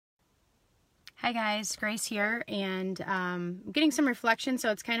Hi guys, Grace here, and I'm getting some reflection,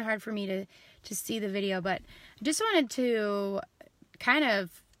 so it's kind of hard for me to see the video, but I just wanted to kind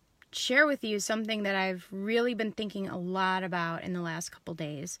of share with you something that I've really been thinking a lot about in the last couple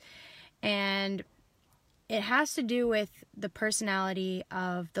days, and it has to do with the personality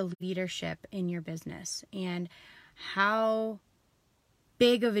of the leadership in your business and how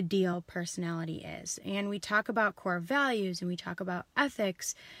big of a deal personality is. And we talk about core values, and we talk about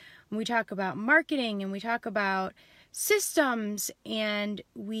ethics, and we talk about marketing, and we talk about systems, and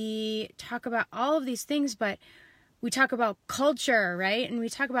we talk about all of these things, but we talk about culture, right? And we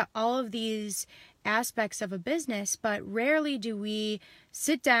talk about all of these aspects of a business, but rarely do we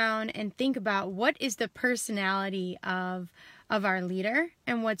sit down and think about what is the personality of our leader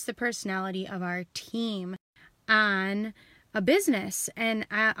and what's the personality of our team on a business. And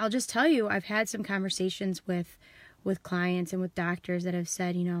I'll just tell you, I've had some conversations with clients and with doctors that have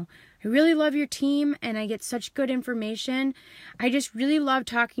said, I really love your team and I get such good information. I just really love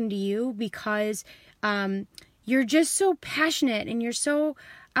talking to you because you're just so passionate and you're so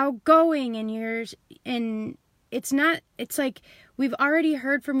outgoing, and it's like we've already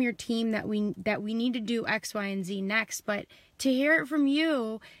heard from your team that we need to do X, Y, and Z next, but to hear it from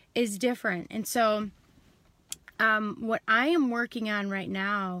you is different. And so what I am working on right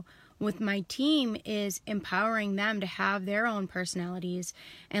now with my team is empowering them to have their own personalities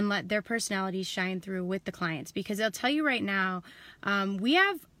and let their personalities shine through with the clients. Because I'll tell you right now, we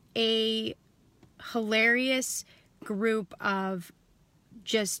have a hilarious group of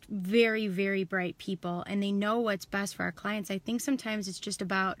just very, very bright people, and they know what's best for our clients. I think sometimes it's just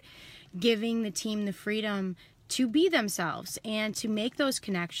about giving the team the freedom to be themselves and to make those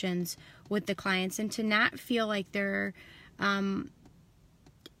connections with the clients and to not feel like they're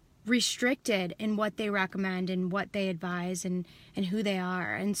restricted in what they recommend and what they advise and who they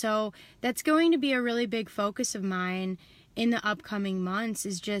are. And so that's going to be a really big focus of mine in the upcoming months,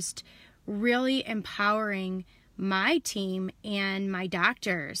 is just really empowering my team and my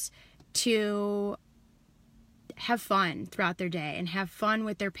doctors to have fun throughout their day and have fun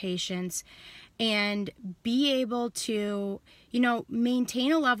with their patients and be able to,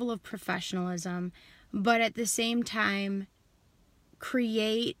 maintain a level of professionalism, but at the same time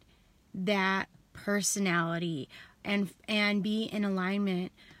create that personality and be in alignment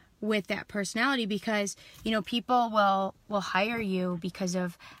with that personality. Because people will hire you because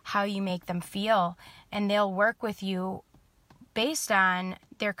of how you make them feel, and they'll work with you based on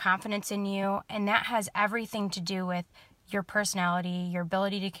their confidence in you, and that has everything to do with your personality, your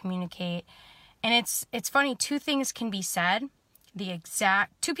ability to communicate. And it's funny, two things can be said,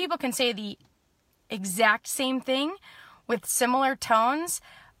 two people can say the exact same thing with similar tones,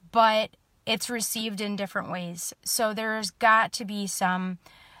 but it's received in different ways. So there's got to be some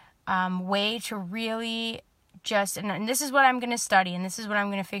way to really just, and this is what I'm going to study, and this is what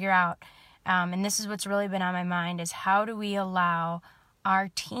I'm going to figure out, and this is what's really been on my mind, is how do we allow our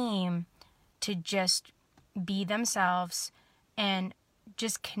team to just be themselves and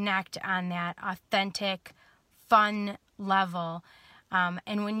just connect on that authentic, fun level.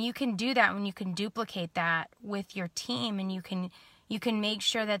 And when you can do that, when you can duplicate that with your team, and you can make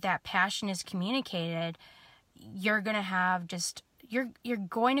sure that passion is communicated, you're going to have you're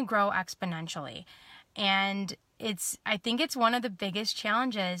going to grow exponentially. And I think it's one of the biggest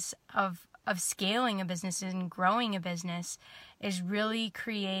challenges of scaling a business and growing a business, is really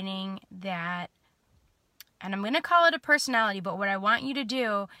creating that, and I'm going to call it a personality, but what I want you to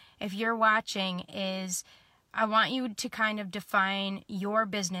do if you're watching is I want you to kind of define your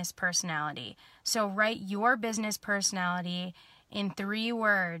business personality. So write your business personality in 3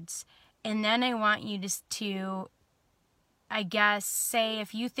 words, and then I want you to I guess, say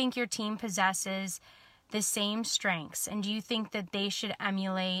if you think your team possesses the same strengths, and do you think that they should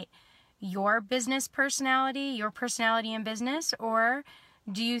emulate your business personality, your personality in business, or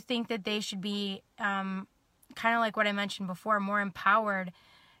do you think that they should be kind of like what I mentioned before, more empowered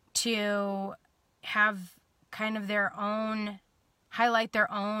to have kind of highlight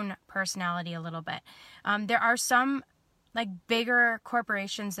their own personality a little bit? There are some like bigger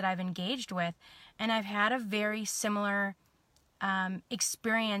corporations that I've engaged with, and I've had a very similar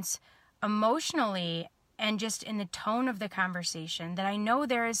experience emotionally and just in the tone of the conversation, that I know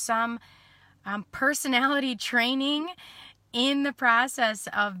there is some personality training in the process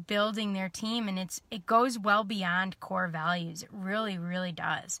of building their team, and it goes well beyond core values. It really, really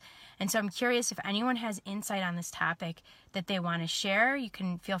does. And so I'm curious if anyone has insight on this topic that they want to share. You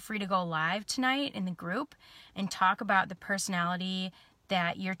can feel free to go live tonight in the group and talk about the personality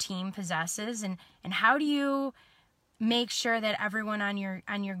that your team possesses, and how do you make sure that everyone on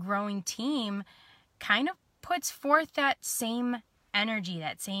your growing team kind of puts forth that same energy,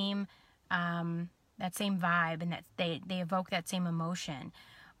 that same vibe, and that they evoke that same emotion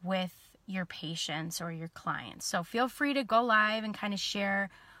with your patients or your clients. So feel free to go live and kind of share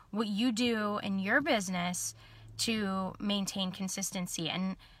what you do in your business to maintain consistency.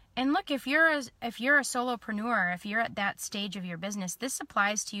 And look, if you're a solopreneur, if you're at that stage of your business, this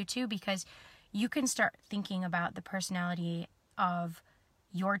applies to you too, because you can start thinking about the personality of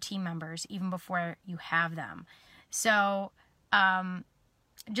your team members even before you have them. So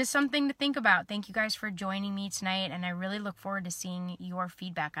just something to think about. Thank you guys for joining me tonight, and I really look forward to seeing your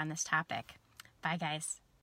feedback on this topic. Bye, guys.